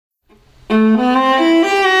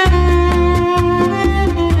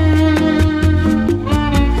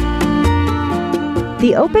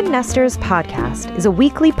The Open Nesters Podcast is a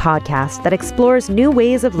weekly podcast that explores new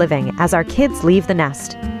ways of living as our kids leave the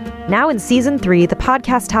nest. Now in Season 3, the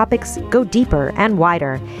podcast topics go deeper and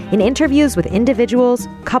wider in interviews with individuals,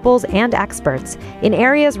 couples, and experts in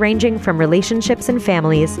areas ranging from relationships and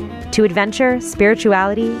families to adventure,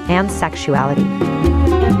 spirituality, and sexuality.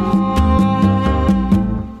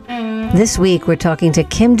 This week, we're talking to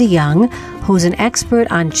Kim DeYoung, who's an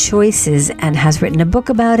expert on choices and has written a book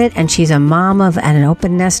about it, and she's a mom of and an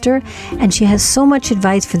open nester, and she has so much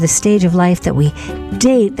advice for the stage of life that we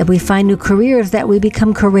date, that we find new careers, that we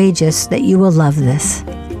become courageous, that you will love this.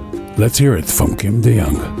 Let's hear it from Kim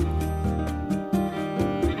DeYoung.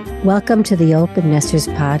 Welcome to the Open Nesters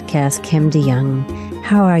Podcast, Kim DeYoung.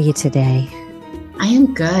 How are you today? I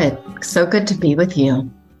am good. So good to be with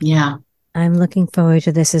you. Yeah. I'm looking forward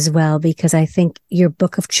to this as well, because I think your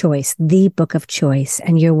book of choice, the book of choice,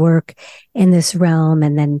 and your work in this realm,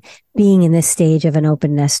 and then being in this stage of an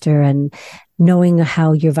open nester and knowing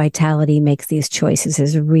how your vitality makes these choices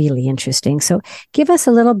is really interesting. So give us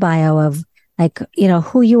a little bio of, like,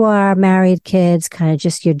 who you are, married, kids, kind of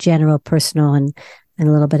just your general personal and a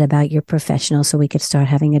little bit about your professional, so we could start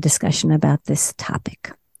having a discussion about this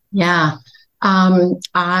topic. Yeah.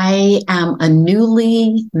 I am a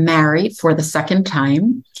newly married for the second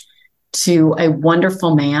time to a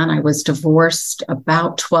wonderful man. I was divorced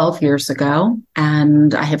about 12 years ago,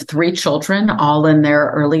 and I have 3 children, all in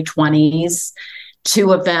their early 20s.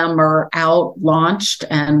 2 of them are out, launched,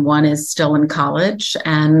 and 1 is still in college.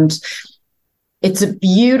 And it's a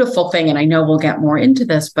beautiful thing. And I know we'll get more into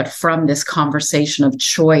this, but from this conversation of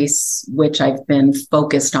choice, which I've been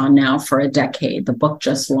focused on now for a decade, the book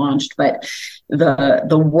just launched, but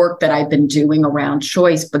the work that I've been doing around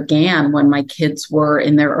choice began when my kids were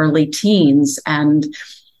in their early teens, and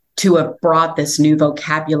to have brought this new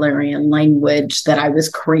vocabulary and language that I was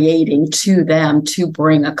creating to them to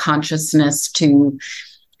bring a consciousness to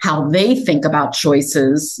how they think about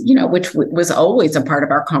choices, which was always a part of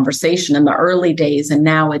our conversation in the early days. And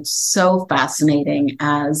now it's so fascinating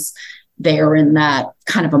as they're in that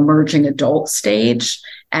kind of emerging adult stage,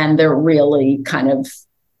 and they're really kind of,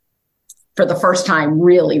 for the first time,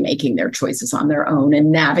 really making their choices on their own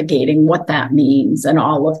and navigating what that means and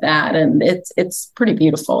all of that. And it's pretty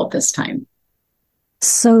beautiful at this time.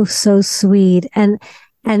 So sweet.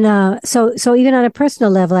 So even on a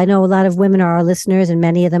personal level, I know a lot of women are our listeners, and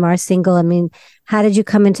many of them are single. I mean, how did you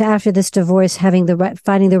come into, after this divorce, finding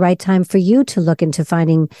the right time for you to look into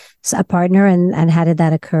finding a partner, and how did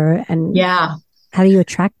that occur? And yeah, how do you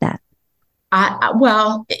attract that?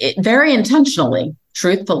 Very intentionally,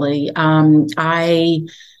 truthfully. I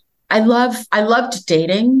loved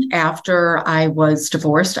dating after I was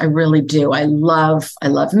divorced. I really do. I love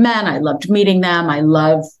men. I loved meeting them.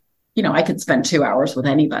 I could spend 2 hours with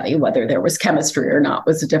anybody. Whether there was chemistry or not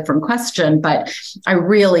was a different question, but I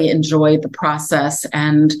really enjoyed the process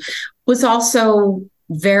and was also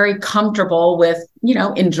very comfortable with,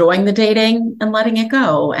 enjoying the dating and letting it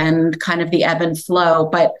go and kind of the ebb and flow.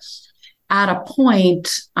 But at a point,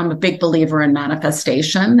 I'm a big believer in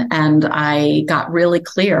manifestation, and I got really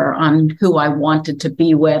clear on who I wanted to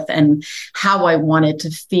be with and how I wanted to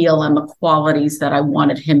feel and the qualities that I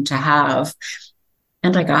wanted him to have.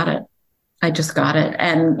 And I got it. I just got it.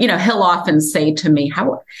 And, he'll often say to me,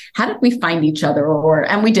 how did we find each other?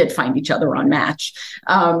 And we did find each other on Match.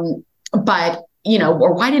 But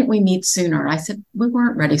why didn't we meet sooner? I said, we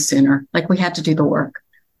weren't ready sooner. Like, we had to do the work.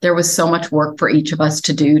 There was so much work for each of us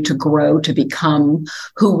to do, to grow, to become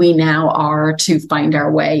who we now are, to find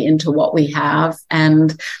our way into what we have.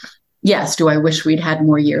 And yes, do I wish we'd had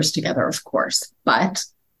more years together? Of course. But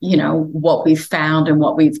what we've found and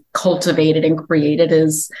what we've cultivated and created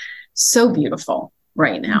is so beautiful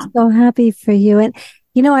right now. I'm so happy for you. And,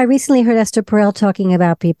 I recently heard Esther Perel talking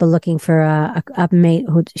about people looking for a mate.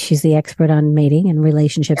 She's the expert on mating and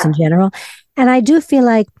relationships in general. And I do feel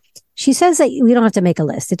like she says that we don't have to make a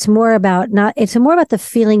list. It's more about the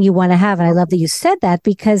feeling you want to have. And I love that you said that,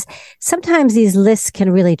 because sometimes these lists can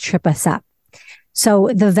really trip us up. So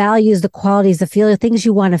the values, the qualities, the feeling, things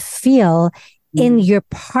you want to feel in your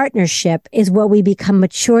partnership is what we become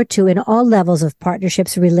mature to in all levels of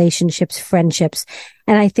partnerships, relationships, friendships.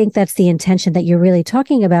 And I think that's the intention that you're really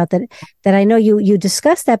talking about, that I know you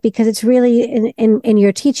discuss that, because it's really in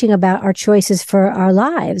your teaching about our choices for our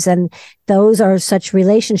lives. And those are such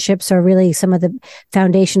relationships are really some of the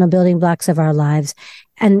foundational building blocks of our lives.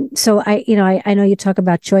 And so I know you talk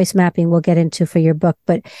about choice mapping, we'll get into for your book,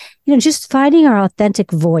 but, just finding our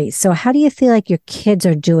authentic voice. So how do you feel like your kids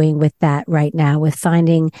are doing with that right now, with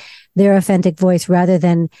finding their authentic voice rather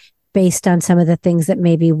than based on some of the things that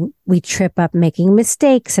maybe we trip up making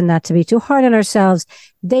mistakes and not to be too hard on ourselves.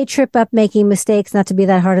 They trip up making mistakes, not to be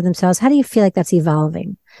that hard on themselves. How do you feel like that's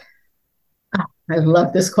evolving? I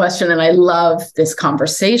love this question and I love this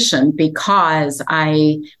conversation because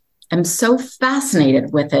I am so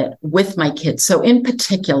fascinated with it with my kids. So in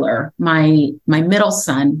particular, my middle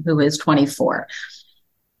son, who is 24,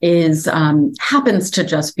 is happens to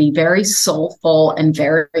just be very soulful and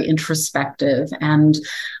very introspective. And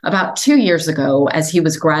about 2 years ago, as he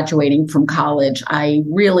was graduating from college, I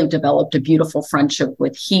really developed a beautiful friendship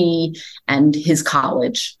with he and his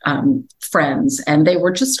college friends. And they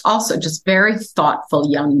were just also just very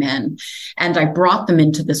thoughtful young men. And I brought them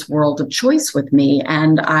into this world of choice with me.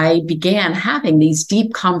 And I began having these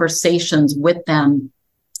deep conversations with them.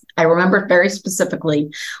 I remember very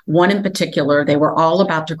specifically one in particular. They were all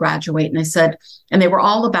about to graduate. And I said, and they were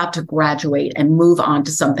all about to graduate and move on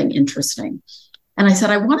to something interesting. And I said,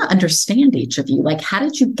 I want to understand each of you. Like, how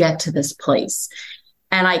did you get to this place?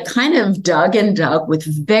 And I kind of dug and dug with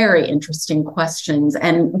very interesting questions.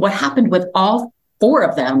 And what happened with all four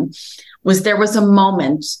of them was there was a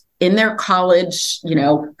moment in their college,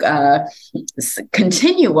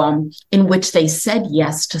 continuum in which they said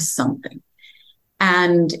yes to something.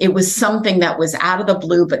 And it was something that was out of the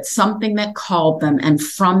blue, but something that called them. And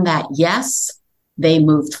from that yes, they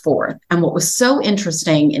moved forth. And what was so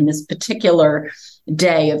interesting in this particular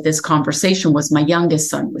day of this conversation was my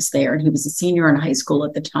youngest son was there. And he was a senior in high school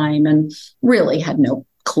at the time and really had no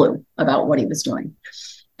clue about what he was doing.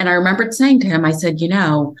 And I remembered saying to him, I said,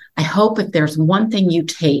 I hope if there's one thing you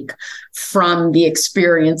take from the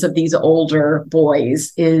experience of these older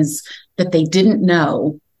boys is that they didn't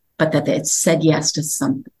know, but that they had said yes to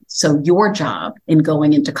something. So your job in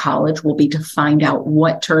going into college will be to find out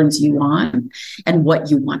what turns you on and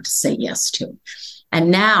what you want to say yes to.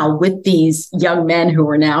 And now with these young men who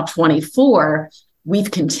are now 24,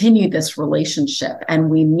 we've continued this relationship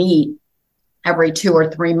and we meet every 2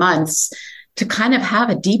 or 3 months to kind of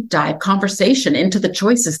have a deep dive conversation into the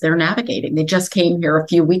choices they're navigating. They just came here a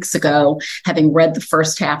few weeks ago, having read the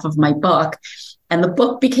first half of my book. And the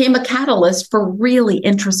book became a catalyst for really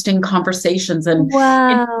interesting conversations. And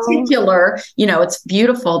in particular, it's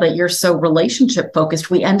beautiful that you're so relationship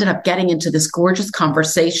focused. We ended up getting into this gorgeous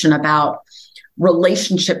conversation about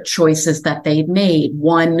relationship choices that they'd made.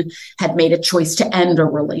 One had made a choice to end a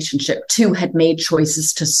relationship. 2 had made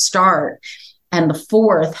choices to start. And the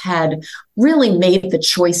 4th had really made the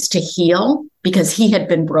choice to heal because he had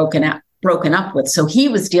been broken up with. So he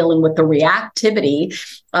was dealing with the reactivity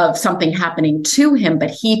of something happening to him, but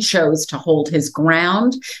he chose to hold his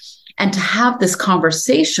ground and to have this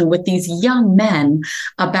conversation with these young men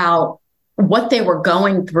about what they were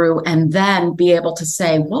going through and then be able to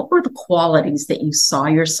say, what were the qualities that you saw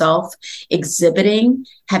yourself exhibiting,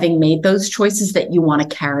 having made those choices that you want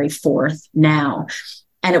to carry forth now?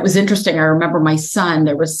 And it was interesting. I remember my son,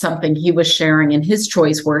 there was something he was sharing in his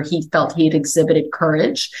choice where he felt he had exhibited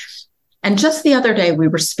courage. And just the other day, we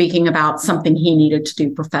were speaking about something he needed to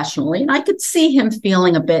do professionally. And I could see him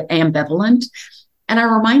feeling a bit ambivalent. And I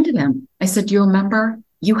reminded him, I said, do you remember?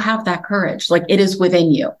 You have that courage. Like it is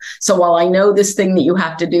within you. So while I know this thing that you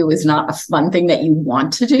have to do is not a fun thing that you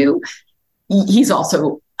want to do, he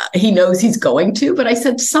knows he's going to. But I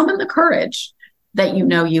said, summon the courage that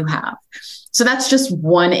you have. So that's just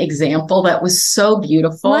one example that was so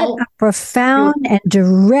beautiful. What a profound and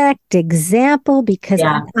direct example, because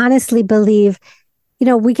I honestly believe,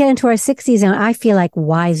 we get into our 60s and I feel like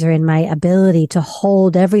wiser in my ability to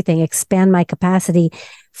hold everything, expand my capacity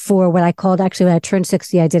for what I called, actually, when I turned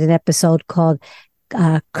 60, I did an episode called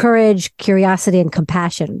courage, curiosity, and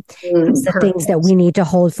compassion. It's the things that we need to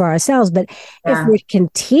hold for ourselves. But if we can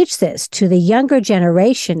teach this to the younger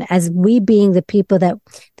generation as we being the people that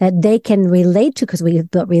they can relate to because we've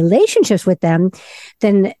built relationships with them,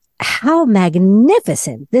 then how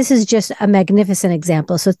magnificent. This is just a magnificent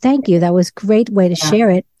example. So thank you. That was a great way to share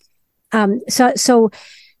it. So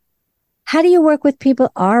how do you work with people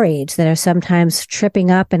our age that are sometimes tripping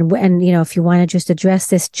up? And if you want to just address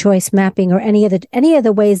this choice mapping or any of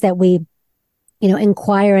the ways that we,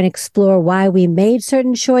 inquire and explore why we made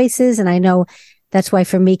certain choices. And I know that's why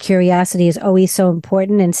for me, curiosity is always so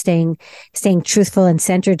important and staying truthful and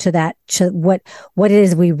centered to that, to what it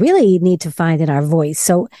is we really need to find in our voice.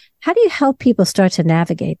 So how do you help people start to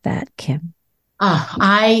navigate that, Kim?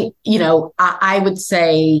 I would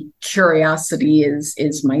say curiosity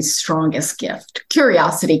is my strongest gift.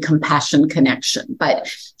 Curiosity, compassion, connection.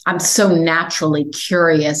 But I'm so naturally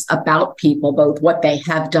curious about people, both what they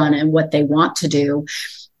have done and what they want to do.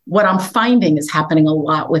 What I'm finding is happening a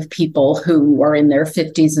lot with people who are in their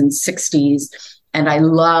 50s and 60s And I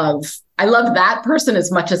love that person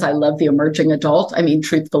as much as I love the emerging adult. I mean,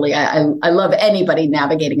 truthfully, I love anybody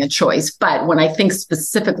navigating a choice. But when I think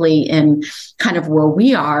specifically in kind of where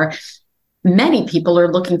we are, many people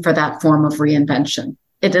are looking for that form of reinvention.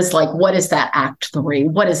 It is like, what is that act 3?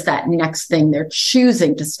 What is that next thing they're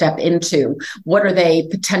choosing to step into? What are they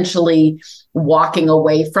potentially walking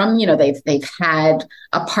away from? You know, they've had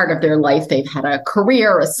a part of their life, they've had a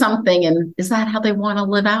career or something, and is that how they want to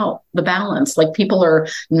live out the balance? Like, people are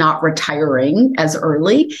not retiring as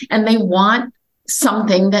early, and they want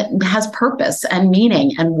something that has purpose and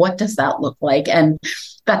meaning. And what does that look like? And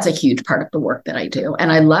that's a huge part of the work that I do.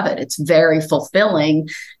 And I love it. It's very fulfilling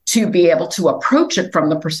to be able to approach it from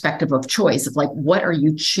the perspective of choice, of like, what are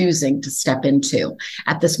you choosing to step into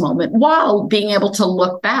at this moment, while being able to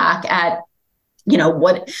look back at, you know,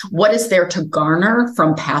 what is there to garner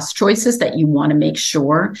from past choices that you want to make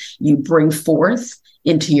sure you bring forth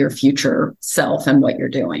into your future self and what you're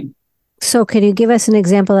doing. So can you give us an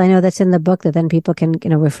example? I know that's in the book that then people can,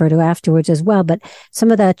 refer to afterwards as well, but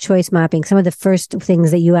some of the choice mapping, some of the first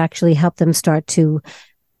things that you actually help them start to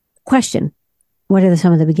question. What are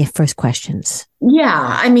some of the first questions?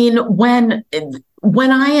 Yeah. I mean, when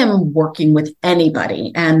I am working with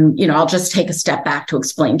anybody, and, I'll just take a step back to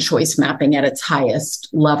explain choice mapping at its highest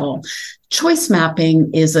level. Choice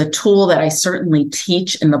mapping is a tool that I certainly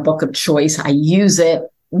teach in the book of choice. I use it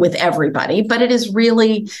with everybody, but it is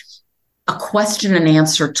really a question and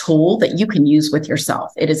answer tool that you can use with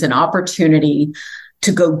yourself. It is an opportunity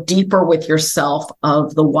to go deeper with yourself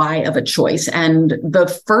of the why of a choice. And the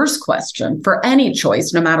first question for any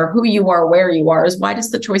choice, no matter who you are, where you are, is, why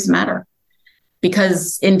does the choice matter?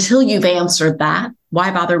 Because until you've answered that,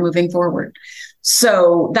 why bother moving forward?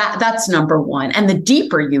 So that's number one. And the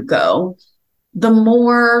deeper you go, the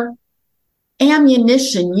more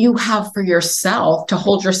ammunition you have for yourself to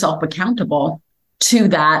hold yourself accountable to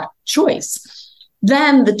that choice.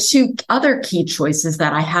 Then the two other key choices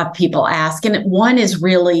that I have people ask, and one is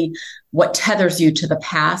really what tethers you to the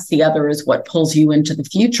past. The other is what pulls you into the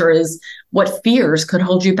future, is what fears could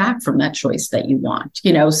hold you back from that choice that you want.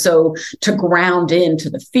 So to ground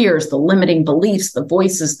into the fears, the limiting beliefs, the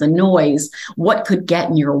voices, the noise, what could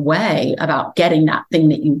get in your way about getting that thing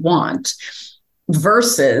that you want,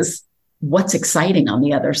 versus what's exciting on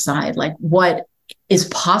the other side, like what is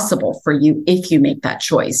possible for you if you make that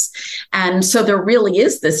choice. And so there really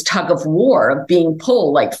is this tug of war of being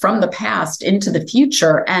pulled, like, from the past into the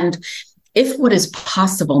future. And if what is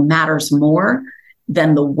possible matters more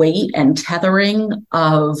than the weight and tethering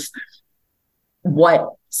of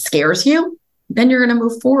what scares you, then you're going to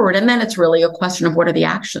move forward. And then it's really a question of what are the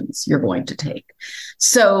actions you're going to take.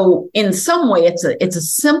 So in some way, it's a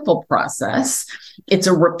simple process. It's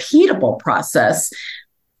a repeatable process.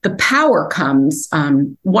 The power comes,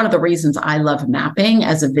 one of the reasons I love mapping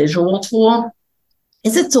as a visual tool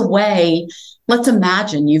is it's a way. Let's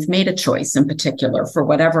imagine you've made a choice in particular for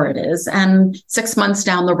whatever it is, and 6 months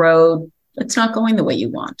down the road, it's not going the way you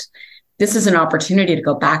want. This is an opportunity to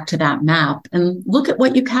go back to that map and look at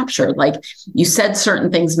what you captured. Like, you said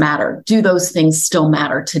certain things matter. Do those things still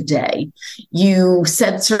matter today? You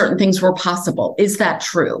said certain things were possible. Is that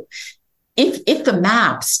true? If the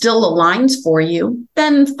map still aligns for you,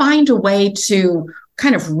 then find a way to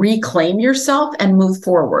kind of reclaim yourself and move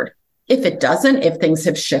forward. If it doesn't, if things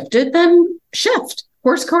have shifted, then shift,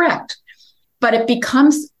 course correct. But it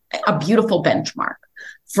becomes a beautiful benchmark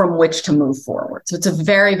from which to move forward. So it's a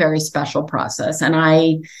very, very special process. And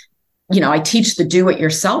I teach the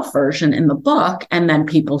do-it-yourself version in the book, and then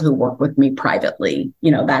people who work with me privately,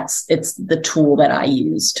 it's the tool that I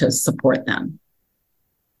use to support them.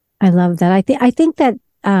 I love that. I think that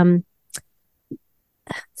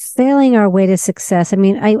sailing our way to success. I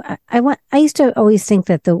mean, I used to always think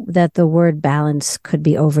that the word balance could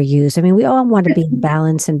be overused. I mean, we all want to be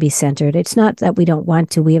balanced and be centered. It's not that we don't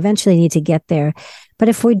want to. We eventually need to get there. But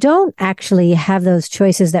if we don't actually have those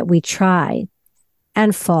choices that we try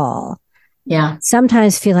and fall,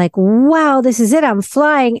 sometimes feel like, wow, this is it. I'm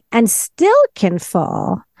flying, and still can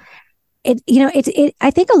fall.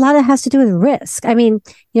 I think a lot of it has to do with risk. I mean,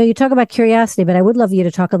 you talk about curiosity, but I would love you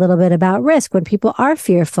to talk a little bit about risk when people are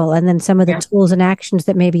fearful, and then some of the tools and actions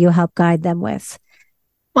that maybe you help guide them with.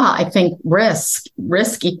 Well, I think risk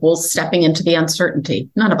equals stepping into the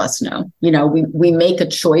uncertainty. None of us know. We make a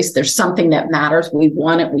choice. There's something that matters. We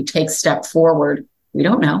want it. We take a step forward. We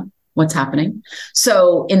don't know what's happening.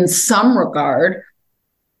 So in some regard,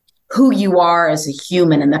 who you are as a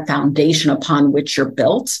human and the foundation upon which you're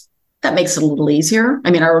built that makes it a little easier.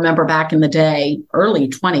 I mean, I remember back in the day, early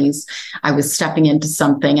 20s, I was stepping into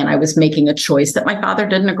something and I was making a choice that my father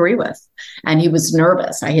didn't agree with. And he was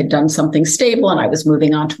nervous. I had done something stable and I was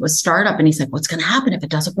moving on to a startup. And he said, what's going to happen if it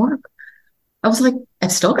doesn't work? I was like,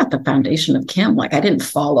 I've still got the foundation of Kim. Like, I didn't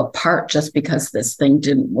fall apart just because this thing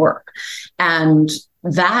didn't work. And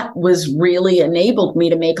that was really enabled me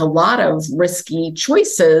to make a lot of risky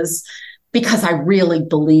choices because I really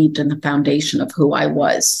believed in the foundation of who I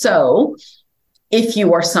was. So if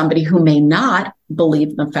you are somebody who may not believe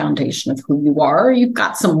in the foundation of who you are, you've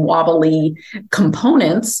got some wobbly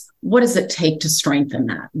components. What does it take to strengthen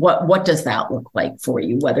that? What does that look like for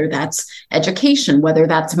you? Whether that's education, whether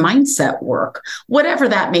that's mindset work, whatever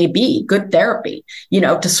that may be, good therapy,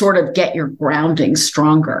 to sort of get your grounding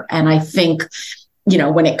stronger. And I think,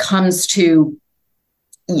 when it comes to,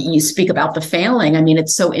 you speak about the failing. I mean,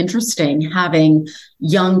 it's so interesting having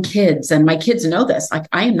young kids, and my kids know this. Like,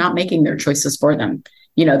 I am not making their choices for them.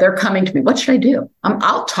 They're coming to me. What should I do?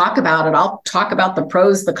 I'll talk about it. I'll talk about the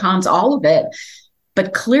pros, the cons, all of it.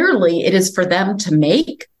 But clearly it is for them to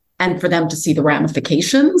make and for them to see the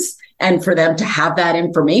ramifications and for them to have that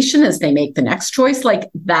information as they make the next choice. Like,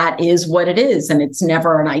 that is what it is. And it's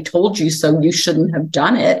never an I told you so, you shouldn't have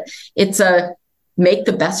done it. It's a make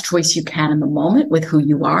the best choice you can in the moment with who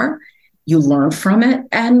you are. You learn from it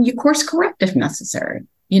and you course correct if necessary,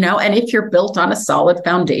 and if you're built on a solid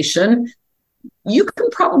foundation, you can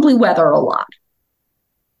probably weather a lot.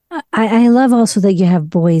 I love also that you have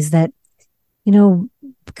boys that,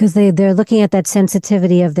 because they're looking at that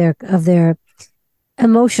sensitivity of their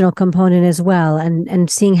emotional component as well,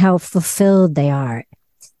 and seeing how fulfilled they are,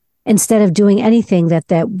 instead of doing anything that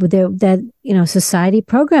society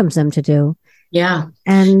programs them to do. Yeah.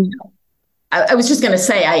 And I was just going to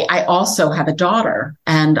say, I also have a daughter,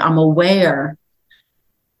 and I'm aware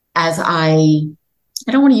as I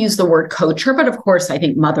don't want to use the word coach her, but of course I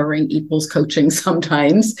think mothering equals coaching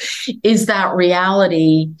sometimes, is that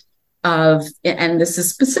reality of, and this is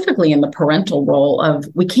specifically in the parental role of,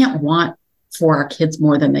 we can't want for our kids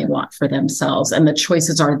more than they want for themselves. And the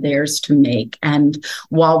choices are theirs to make. And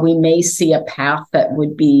while we may see a path that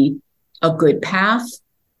would be a good path,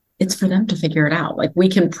 it's for them to figure it out. Like, we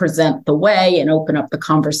can present the way and open up the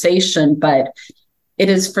conversation, but it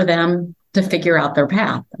is for them to figure out their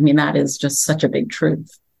path. I mean, that is just such a big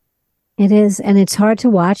truth. It is. And it's hard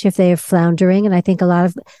to watch if they're floundering. And I think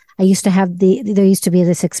there used to be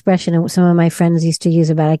this expression, and some of my friends used to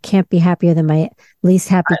use about, I can't be happier than my least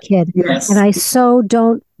happy kid. Yes. And I so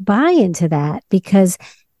don't buy into that, because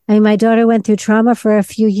my daughter went through trauma for a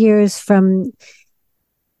few years from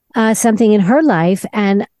something in her life,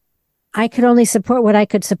 and I could only support what I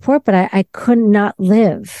could support, but I could not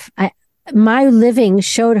live. My living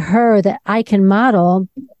showed her that I can model.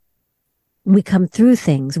 We come through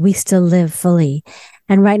things. We still live fully.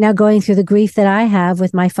 And right now, going through the grief that I have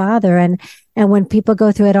with my father, and when people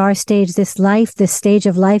go through at our stage, this stage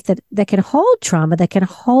of life that can hold trauma, that can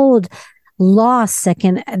hold loss, that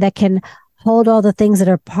can hold all the things that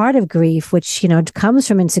are part of grief, which, comes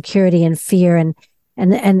from insecurity and fear and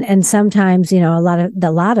sometimes, a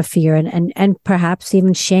lot of fear and perhaps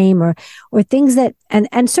even shame or things that,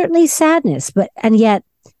 and certainly sadness, and yet,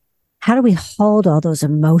 how do we hold all those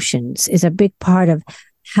emotions is a big part of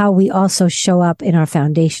how we also show up in our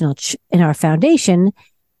foundation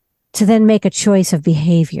to then make a choice of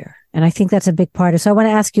behavior. And I think that's a big part of, so I want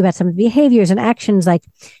to ask you about some behaviors and actions, like,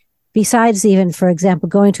 besides even, for example,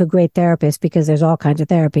 going to a great therapist, because there's all kinds of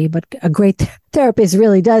therapy, but a great therapist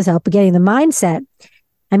really does help getting the mindset.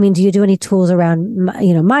 I mean, do you do any tools around,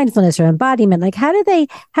 mindfulness or embodiment? Like, how did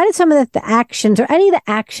some of the actions, or any of the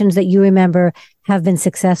actions that you remember, have been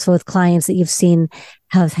successful with clients that you've seen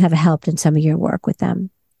have helped in some of your work with them?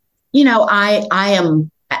 I am,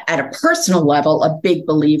 at a personal level, a big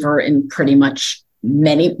believer in pretty much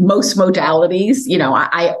most modalities.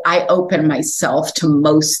 I open myself to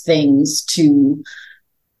most things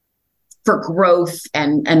for growth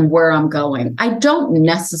and where I'm going. I don't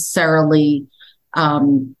necessarily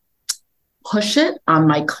push it on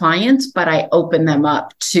my clients, but I open them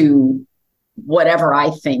up to whatever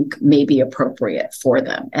I think may be appropriate for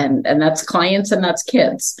them. And that's clients and that's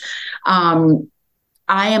kids.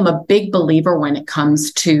 I am a big believer when it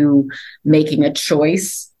comes to making a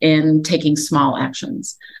choice in taking small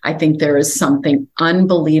actions. I think there is something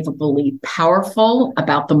unbelievably powerful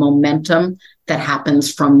about the momentum that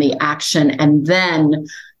happens from the action. And then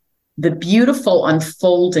the beautiful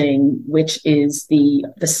unfolding, which is the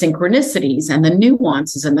synchronicities and the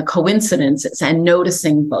nuances and the coincidences, and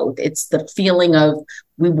noticing both. It's the feeling of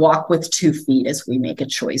we walk with 2 feet as we make a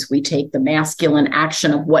choice. We take the masculine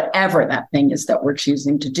action of whatever that thing is that we're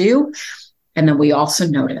choosing to do. And then we also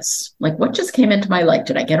notice, like, what just came into my life?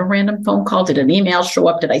 Did I get a random phone call? Did an email show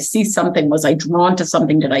up? Did I see something? Was I drawn to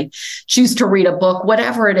something? Did I choose to read a book?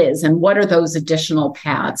 Whatever it is. And what are those additional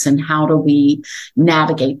paths? And how do we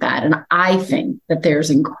navigate that? And I think that there's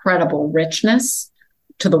incredible richness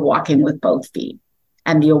to the walking with both feet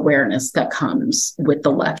and the awareness that comes with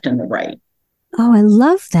the left and the right. Oh, I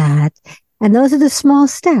love that. And those are the small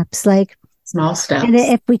steps, like small steps. And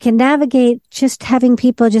if we can navigate just having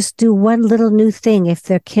people just do one little new thing, if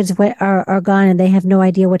their kids are gone and they have no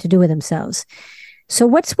idea what to do with themselves. So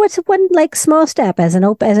what's one like small step as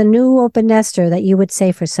a new open nester that you would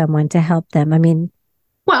say for someone to help them? I mean,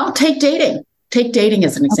 well, take dating. Take dating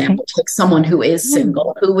as an example. Okay. Take someone who is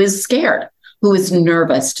single, who is scared, who is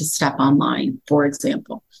nervous to step online, for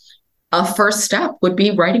example. A first step would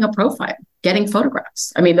be writing a profile, getting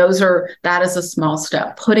photographs. I mean, that is a small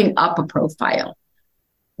step. Putting up a profile,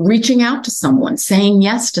 reaching out to someone, saying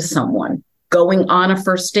yes to someone, going on a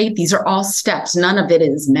first date. These are all steps. None of it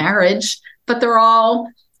is marriage, but they're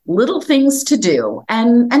all little things to do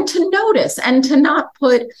and to notice and to not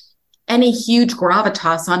put any huge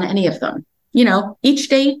gravitas on any of them. You know, each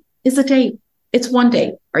date is a date. It's one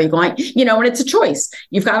date. Are you going, and it's a choice.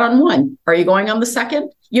 You've got on one. Are you going on the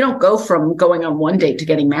second? You don't go from going on one date to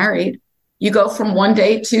getting married. You go from one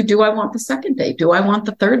date to, do I want the second date? Do I want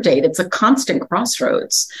the third date? It's a constant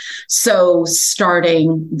crossroads. So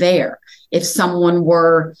starting there, if someone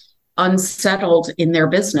were unsettled in their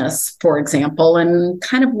business, for example, and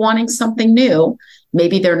kind of wanting something new,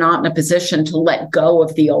 maybe they're not in a position to let go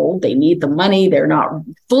of the old. They need the money. They're not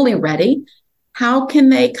fully ready. How can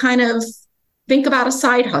they kind of think about a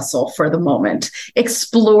side hustle for the moment,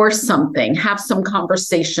 explore something, have some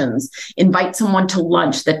conversations, invite someone to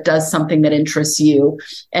lunch that does something that interests you,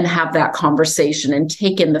 and have that conversation and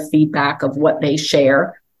take in the feedback of what they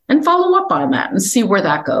share and follow up on that and see where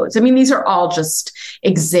that goes. I mean, these are all just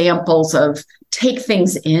examples of take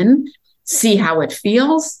things in, see how it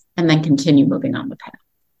feels, and then continue moving on the path.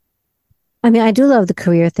 I mean, I do love the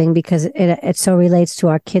career thing because it so relates to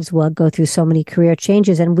our kids will go through so many career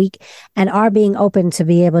changes, and our being open to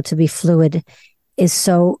be able to be fluid is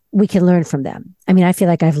so we can learn from them. I mean, I feel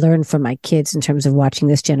like I've learned from my kids in terms of watching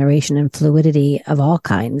this generation and fluidity of all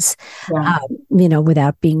kinds,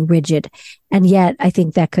 without being rigid. And yet I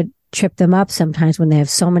think that could trip them up sometimes when they have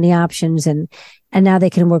so many options and now they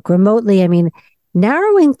can work remotely. I mean,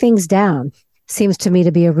 narrowing things down seems to me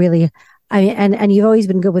to be a really, I mean, and you've always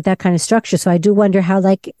been good with that kind of structure. So I do wonder how,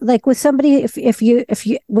 like with somebody, if you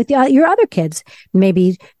with your other kids,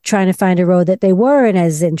 maybe trying to find a road that they weren't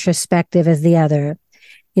as introspective as the other,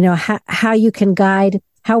 how we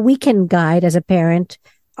can guide as a parent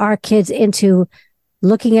our kids into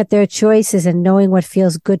looking at their choices and knowing what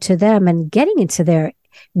feels good to them and getting into their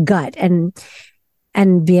gut and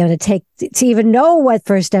be able to even know what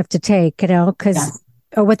first step to take,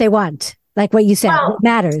 or what they want. Like what you said, what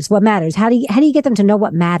matters? How do you get them to know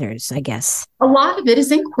what matters, I guess? A lot of it is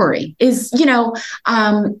inquiry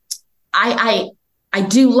I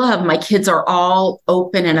do love my kids are all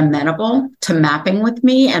open and amenable to mapping with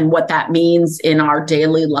me. And what that means in our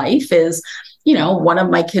daily life is, one of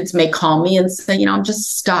my kids may call me and say, I'm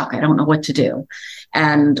just stuck. I don't know what to do.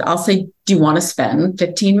 And I'll say, do you want to spend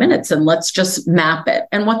 15 minutes and let's just map it?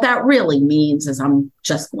 And what that really means is I'm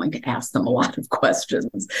just going to ask them a lot of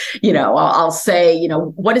questions. I'll say,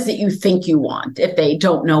 what is it you think you want if they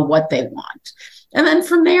don't know what they want? And then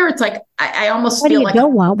from there, it's like, I almost feel like.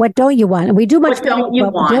 What don't you want? And we do much. What don't you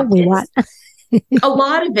want? What don't we want? A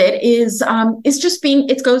lot of it is just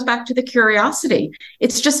it goes back to the curiosity.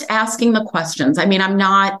 It's just asking the questions. I mean,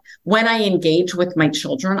 when I engage with my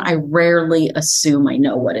children, I rarely assume I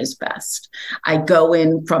know what is best. I go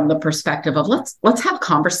in from the perspective of let's have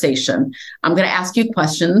conversation. I'm going to ask you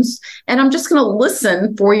questions and I'm just going to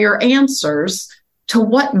listen for your answers to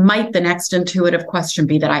what might the next intuitive question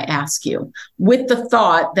be that I ask you, with the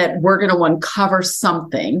thought that we're going to uncover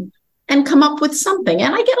something and come up with something.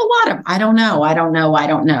 And I get a lot of, I don't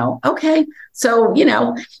know. Okay. So,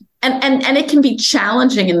 and it can be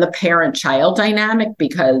challenging in the parent-child dynamic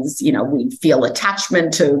because, we feel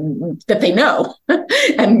attachment to that they know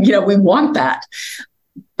and, we want that.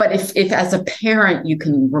 But if as a parent, you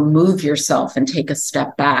can remove yourself and take a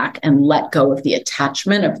step back and let go of the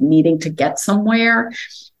attachment of needing to get somewhere.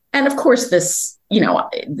 And of course, this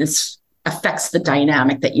affects the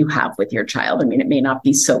dynamic that you have with your child. I mean, it may not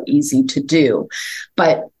be so easy to do,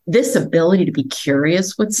 but this ability to be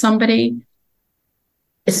curious with somebody,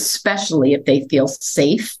 especially if they feel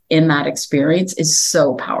safe in that experience, is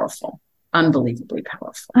so powerful, unbelievably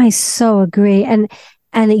powerful. I so agree. And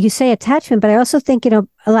you say attachment, but I also think, a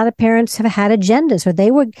lot of parents have had agendas, or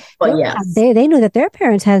they knew that their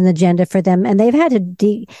parents had an agenda for them, and they've had to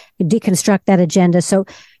deconstruct that agenda. So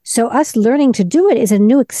us learning to do it is a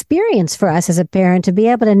new experience for us as a parent, to be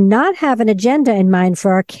able to not have an agenda in mind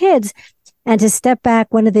for our kids and to step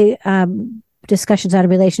back. One of the discussions on a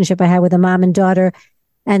relationship I had with a mom and daughter,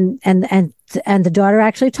 and the daughter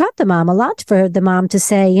actually taught the mom a lot, for the mom to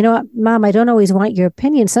say, Mom, I don't always want your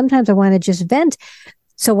opinion. Sometimes I want to just vent.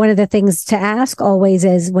 So one of the things to ask always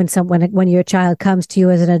is when your child comes to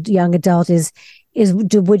you as a young adult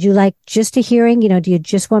would you like just a hearing? Do you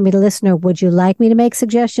just want me to listen, or would you like me to make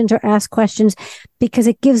suggestions or ask questions? Because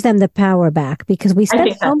it gives them the power back, because we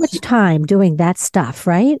spend so much time doing that stuff,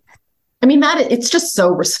 right? I mean, it's just so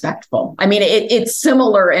respectful. I mean, it's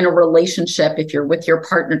similar in a relationship if you're with your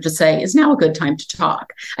partner to say, is now a good time to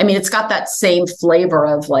talk? I mean, it's got that same flavor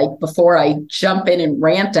of like, before I jump in and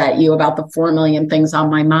rant at you about the 4 million things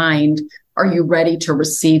on my mind, are you ready to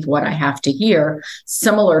receive what I have to hear?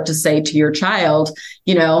 Similar to say to your child,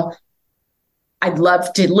 I'd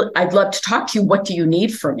love to talk to you. What do you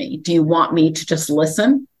need from me? Do you want me to just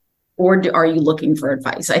listen? Or are you looking for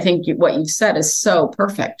advice? I think what you've said is so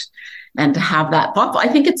perfect. And to have that thoughtful, I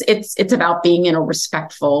think it's about being in a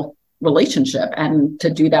respectful relationship, and to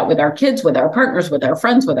do that with our kids, with our partners, with our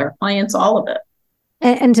friends, with our clients, all of it.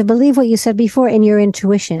 And to believe what you said before in your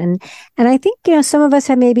intuition. And I think, some of us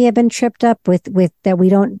have been tripped up with that we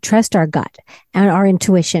don't trust our gut and our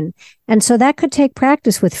intuition. And so that could take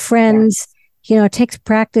practice with friends. Yes. It takes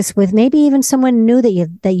practice with maybe even someone new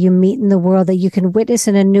that you meet in the world, that you can witness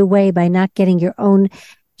in a new way by not getting your own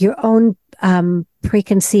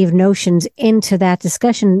preconceived notions into that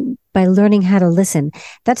discussion, by learning how to listen.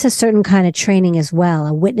 That's a certain kind of training as well,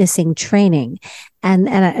 a witnessing training.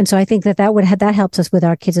 And so I think that helps us with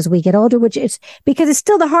our kids as we get older, which is because it's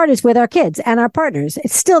still the hardest with our kids and our partners.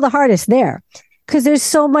 It's still the hardest there, because there's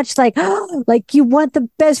so much like you want the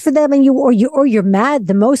best for them, and you're mad,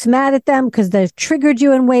 the most mad at them because they've triggered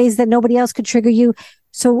you in ways that nobody else could trigger you.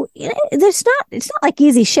 So it's not like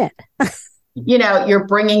easy shit. You're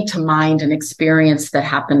bringing to mind an experience that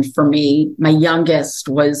happened for me. My youngest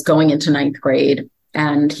was going into 9th grade,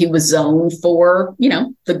 and he was zoned for,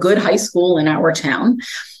 the good high school in our town.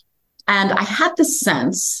 And I had the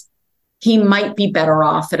sense he might be better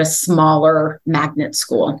off at a smaller magnet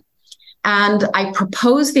school. And I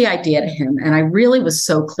proposed the idea to him, and I really was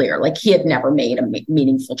so clear, like he had never made a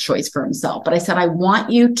meaningful choice for himself. But I said, I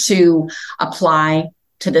want you to apply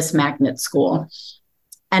to this magnet school.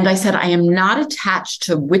 And I said, I am not attached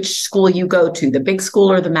to which school you go to, the big school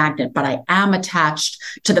or the magnet, but I am attached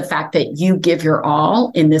to the fact that you give your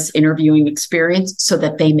all in this interviewing experience so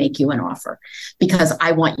that they make you an offer, because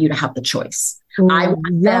I want you to have the choice. I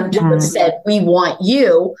want them to have said, we want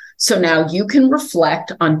you. So now you can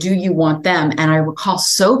reflect on, do you want them? And I recall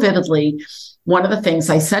so vividly, one of the things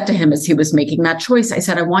I said to him as he was making that choice, I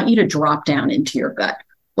said, I want you to drop down into your gut.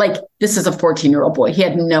 Like, this is a 14-year-old boy. He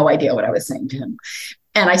had no idea what I was saying to him.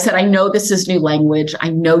 And I said, I know this is new language. I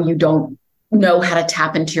know you don't know how to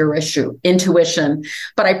tap into your intuition,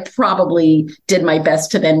 but I probably did my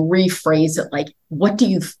best to then rephrase it like, what do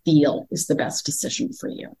you feel is the best decision for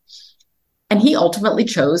you? And he ultimately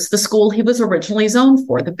chose the school he was originally zoned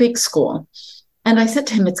for, the big school. And I said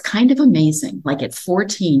to him, it's kind of amazing. Like at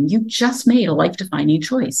 14, you just made a life-defining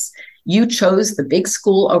choice. You chose the big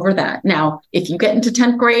school over that. Now, if you get into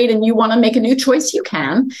 10th grade and you want to make a new choice, you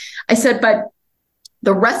can. I said, but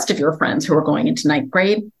the rest of your friends who are going into 9th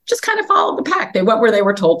grade just kind of followed the pack. They went where they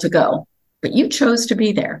were told to go, but you chose to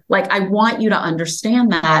be there. Like, I want you to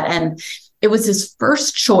understand that. And it was his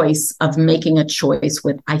first choice of making a choice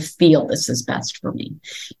with, I feel this is best for me.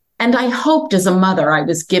 And I hoped as a mother, I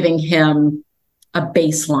was giving him a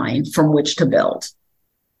baseline from which to build.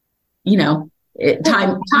 Time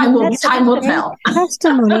will tell.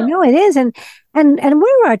 Testimony. No, it is. And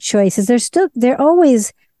what are our choices? They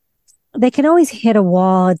can always hit a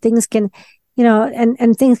wall. Things can,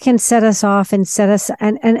 and things can set us off and set us.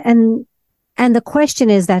 And the question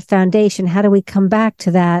is that foundation. How do we come back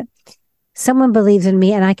to that? Someone believes in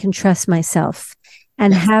me and I can trust myself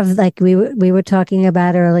and have, like we were talking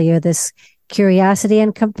about earlier, this curiosity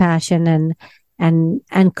and compassion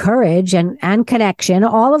and courage and connection,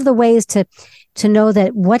 all of the ways to know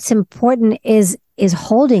that what's important is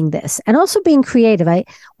holding this, and also being creative.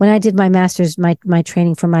 When I did my master's, my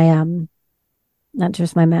training for my not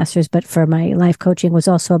just my master's, but for my life coaching was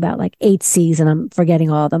also about like 8 C's, and I'm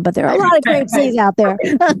forgetting all of them, but there are a lot of great C's out there.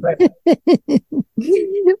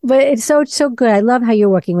 But it's so good. I love how you're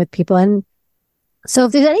working with people. And so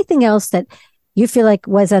if there's anything else that you feel like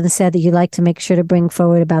was unsaid that you'd like to make sure to bring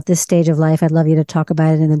forward about this stage of life, I'd love you to talk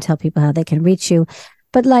about it and then tell people how they can reach you.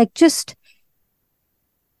 But like, just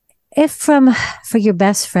if for your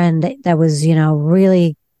best friend that was,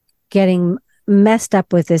 really getting messed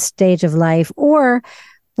up with this stage of life, or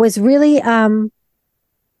was really on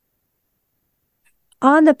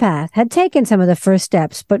the path, had taken some of the first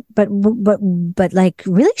steps, but like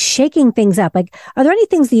really shaking things up. Like, are there any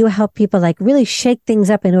things that you help people like really shake things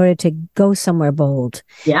up in order to go somewhere bold?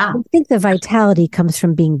 Yeah. I think the vitality comes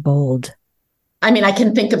from being bold. I mean, I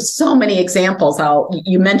can think of so many examples.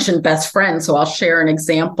 You mentioned best friend, so I'll share an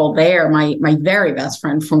example there. My very best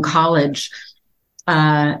friend from college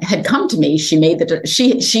had come to me. She made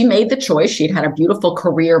the choice. She'd had a beautiful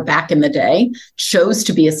career back in the day, chose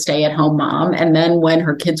to be a stay-at-home mom, and then when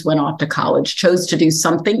her kids went off to college, chose to do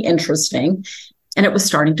something interesting, and it was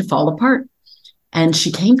starting to fall apart. And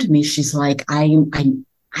she came to me. She's like,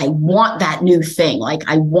 I want that new thing. Like,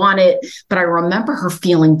 I want it. But I remember her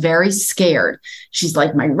feeling very scared. She's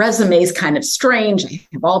like, my resume is kind of strange. I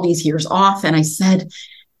have all these years off. And I said,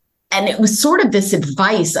 and it was sort of this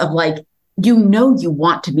advice of like, you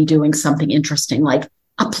want to be doing something interesting, like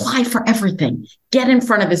apply for everything, get in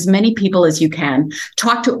front of as many people as you can,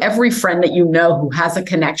 talk to every friend that you know who has a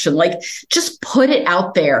connection, like just put it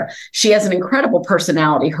out there. She has an incredible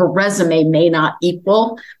personality. Her resume may not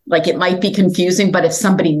equal, like it might be confusing, but if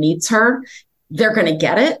somebody meets her, they're going to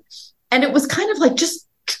get it. And it was kind of like, just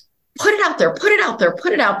put it out there, put it out there,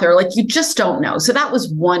 put it out there. Like, you just don't know. So that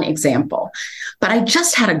was one example. But I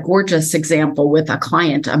just had a gorgeous example with a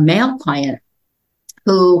client, a male client,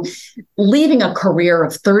 who leaving a career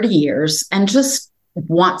of 30 years and just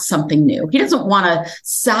wants something new. He doesn't want to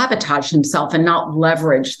sabotage himself and not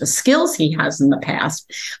leverage the skills he has in the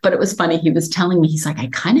past. But it was funny. He was telling me, he's like, I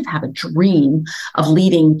kind of have a dream of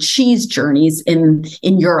leading cheese journeys in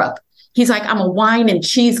Europe. He's like, I'm a wine and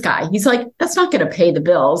cheese guy. He's like, that's not going to pay the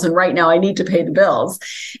bills. And right now I need to pay the bills.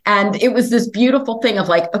 And it was this beautiful thing of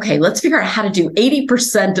like, okay, let's figure out how to do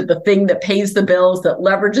 80% of the thing that pays the bills, that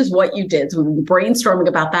leverages what you did. So we were brainstorming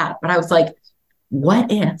about that. But I was like,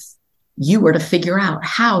 what if you were to figure out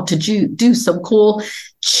how to do some cool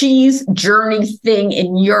cheese journey thing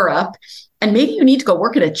in Europe? And maybe you need to go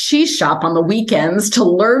work at a cheese shop on the weekends to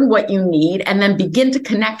learn what you need, and then begin to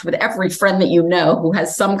connect with every friend that you know who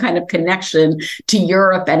has some kind of connection to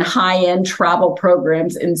Europe and high-end travel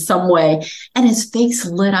programs in some way. And his face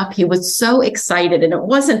lit up. He was so excited. And it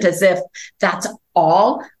wasn't as if that's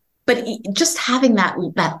all, but just having that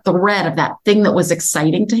thread of that thing that was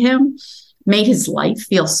exciting to him made his life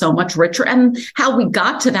feel so much richer. And how we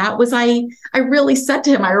got to that was I really said to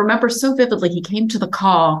him, I remember so vividly, he came to the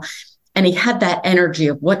call and he had that energy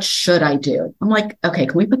of, what should I do? I'm like, okay,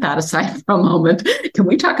 can we put that aside for a moment? Can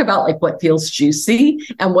we talk about like what feels juicy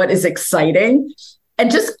and what is exciting?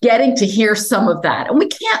 And just getting to hear some of that. And we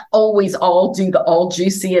can't always all do the all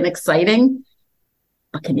juicy and exciting,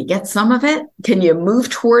 but can you get some of it? Can you move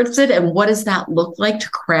towards it? And what does that look like to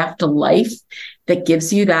craft a life that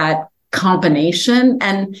gives you that combination?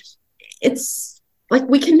 And it's like,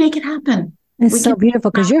 we can make it happen. It's so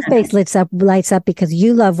beautiful because your face lights up because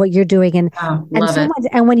you love what you're doing, and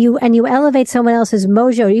when you elevate someone else's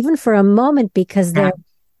mojo, even for a moment, because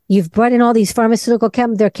you've brought in all these pharmaceutical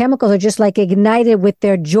their chemicals are just like ignited with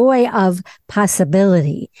their joy of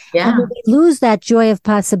possibility. Yeah. And when we lose that joy of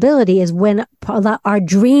possibility is when our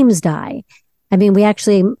dreams die. I mean,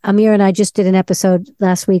 Amir and I just did an episode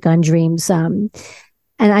last week on dreams. And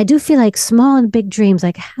I do feel like small and big dreams,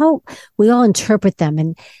 like how we all interpret them,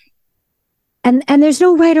 and there's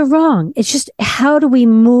no right or wrong. It's just, how do we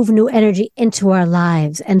move new energy into our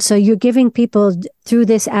lives? And so you're giving people through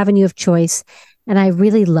this avenue of choice. And I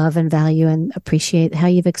really love and value and appreciate how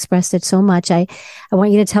you've expressed it so much. I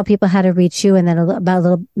want you to tell people how to reach you, and then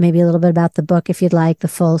maybe a little bit about the book, if you'd like, the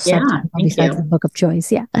full subtitle besides the book of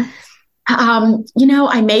choice. Yeah.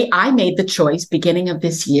 I made the choice beginning of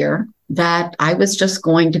this year that I was just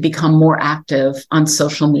going to become more active on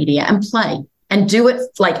social media and play. And do it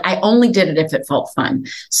like I only did it if it felt fun.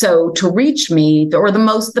 So to reach me,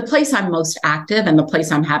 the place I'm most active and the place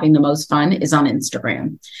I'm having the most fun is on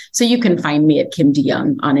Instagram. So you can find me at Kim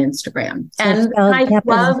DeYoung on Instagram. And I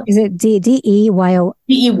love, is it DeYoung?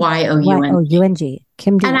 DeYoung.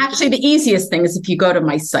 Kim DeYoung. And actually the easiest thing is if you go to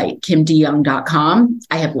my site, kimdeyoung.com,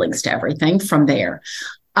 I have links to everything from there.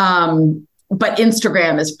 But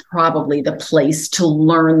Instagram is probably the place to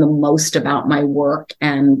learn the most about my work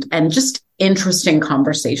and just interesting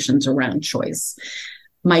conversations around choice.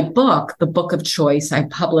 My book, The Book of Choice, I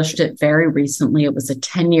published it very recently. It was a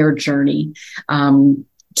 10-year journey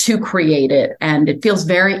to create it. And it feels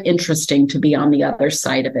very interesting to be on the other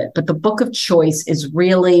side of it. But The Book of Choice is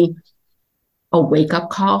really a wake-up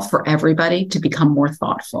call for everybody to become more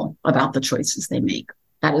thoughtful about the choices they make.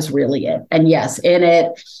 That is really it. And yes, in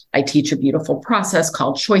it, I teach a beautiful process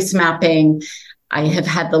called choice mapping. I have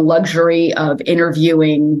had the luxury of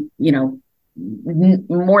interviewing,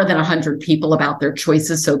 more than 100 people about their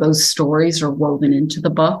choices. So those stories are woven into the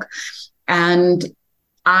book. And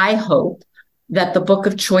I hope that the Book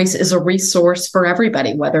of Choice is a resource for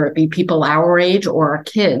everybody, whether it be people our age or our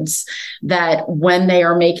kids, that when they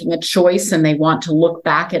are making a choice and they want to look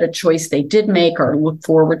back at a choice they did make or look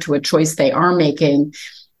forward to a choice they are making,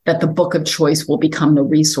 that the Book of Choice will become the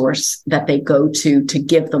resource that they go to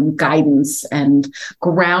give them guidance and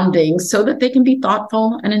grounding so that they can be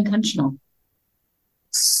thoughtful and intentional.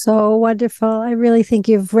 So wonderful. I really think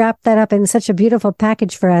you've wrapped that up in such a beautiful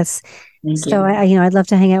package for us. Thank so you. I'd love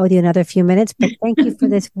to hang out with you another few minutes, but thank you for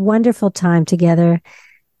this wonderful time together,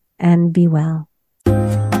 and be well.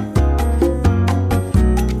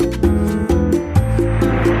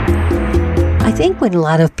 I think when a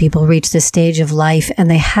lot of people reach this stage of life and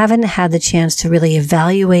they haven't had the chance to really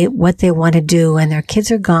evaluate what they want to do, and their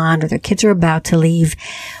kids are gone or their kids are about to leave,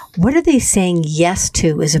 what are they saying yes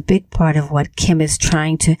to is a big part of what Kim is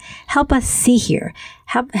trying to help us see here.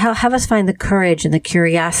 Have us find the courage and the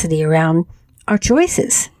curiosity around our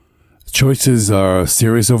choices. Choices are a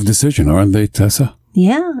series of decisions, aren't they, Tessa?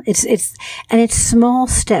 Yeah, it's small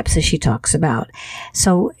steps, as she talks about.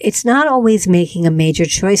 So it's not always making a major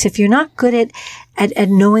choice. If you're not good at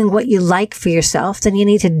knowing what you like for yourself, then you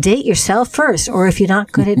need to date yourself first. Or if you're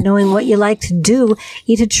not good at knowing what you like to do,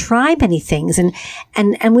 you need to try many things.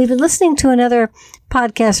 And we've been listening to another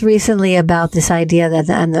podcast recently about this idea that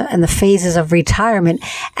and the phases of retirement.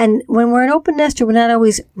 And when we're an open nester, we're not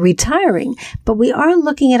always retiring, but we are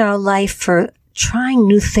looking at our life for trying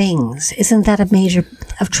new things. Isn't that a major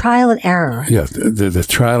of trial and error? Yeah, the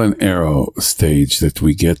trial and error stage that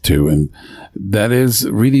we get to, and that is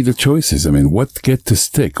really the choices. I mean, what get to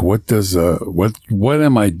stick? What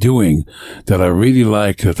am I doing that I really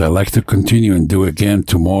like, that I like to continue and do again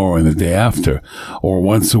tomorrow and the day after, or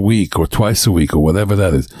once a week or twice a week or whatever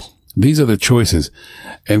that is? These are the choices.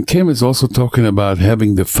 And Kim is also talking about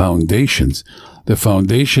having the foundations. The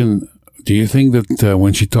foundation. Do you think that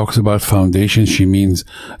when she talks about foundation, she means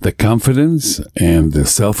the confidence and the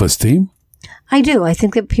self-esteem? I do. I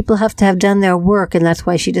think that people have to have done their work, and that's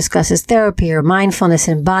why she discusses therapy or mindfulness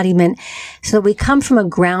and embodiment, so that we come from a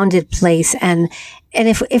grounded place. And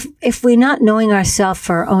if we're not knowing ourselves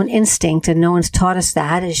for our own instinct, and no one's taught us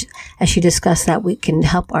that, as she discussed, that we can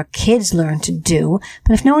help our kids learn to do.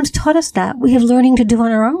 But if no one's taught us that, we have learning to do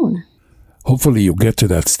on our own. Hopefully you get to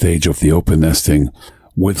that stage of the open nesting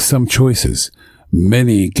with some choices.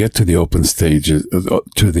 Many get to the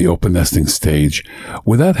open nesting stage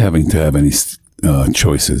without having to have any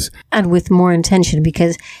choices. And with more intention,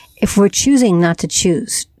 because if we're choosing not to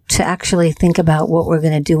choose, to actually think about what we're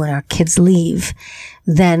going to do when our kids leave,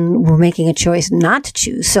 then we're making a choice not to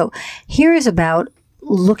choose. So here is about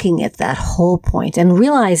looking at that whole point and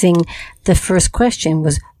realizing the first question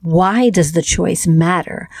was, why does the choice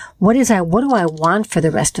matter? What do I want for the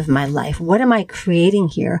rest of my life? What am I creating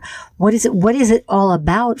here? What is it all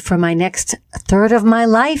about for my next third of my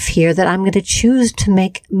life here that I'm going to choose to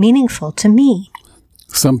make meaningful to me?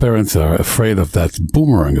 Some parents are afraid of that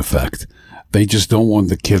boomerang effect. They just don't want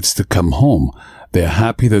the kids to come home. They're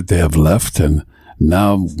happy that they have left, and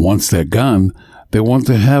now once they're gone, they want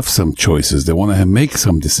to have some choices. They want to make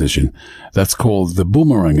some decision. That's called the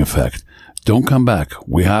boomerang effect. Don't come back.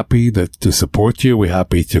 We're happy to support you. We're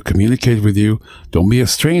happy to communicate with you. Don't be a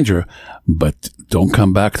stranger, but don't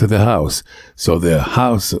come back to the house. So the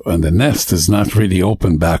house and the nest is not really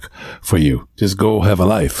open back for you. Just go have a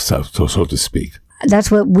life, so to speak. That's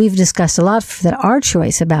what we've discussed a lot, that our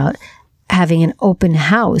choice about having an open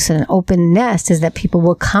house and an open nest is that people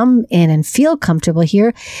will come in and feel comfortable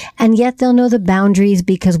here, and yet they'll know the boundaries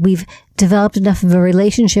because we've developed enough of a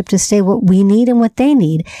relationship to say what we need and what they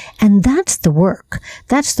need. And that's the work.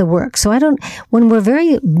 That's the work. So when we're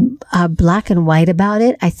very black and white about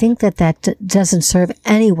it, I think that doesn't serve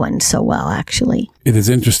anyone so well, actually. It is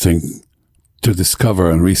interesting to discover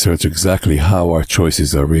and research exactly how our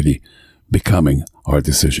choices are really becoming our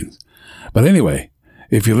decisions. But anyway,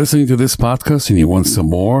 if you're listening to this podcast and you want some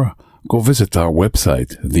more, go visit our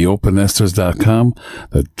website, theopennesters.com,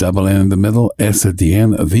 the double N in the middle, S at the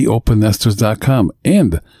end, theopennesters.com,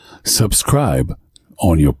 and subscribe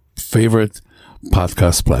on your favorite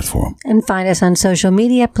podcast platform. And find us on social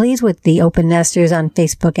media, please, with the Open Nesters on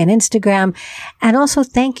Facebook and Instagram. And also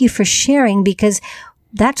thank you for sharing, because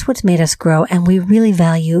that's what's made us grow. And we really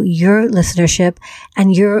value your listenership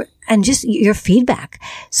and just your feedback.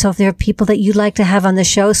 So if there are people that you'd like to have on the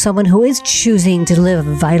show, someone who is choosing to live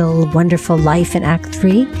a vital, wonderful life in Act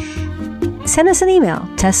 3, send us an email,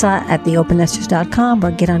 tessa@theopennesters.com,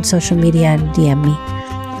 or get on social media and DM me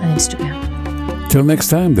on Instagram. Till next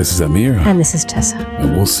time, this is Amir. And this is Tessa.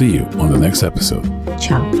 And we'll see you on the next episode.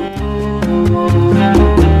 Ciao.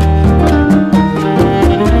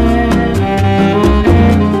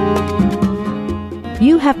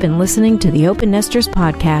 You have been listening to the Open Nesters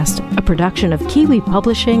Podcast, a production of Kiwi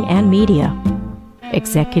Publishing and Media.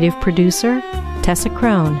 Executive producer, Tessa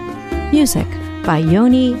Crone. Music by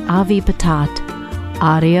Yoni Avi Patat.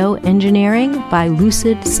 Audio engineering by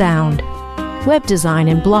Lucid Sound. Web design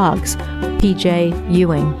and blogs, PJ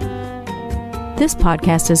Ewing. This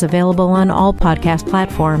podcast is available on all podcast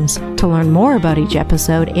platforms. To learn more about each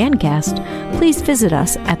episode and guest, please visit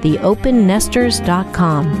us at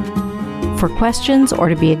theopennesters.com. For questions or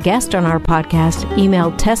to be a guest on our podcast,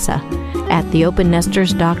 email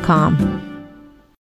Tessa@theopennesters.com.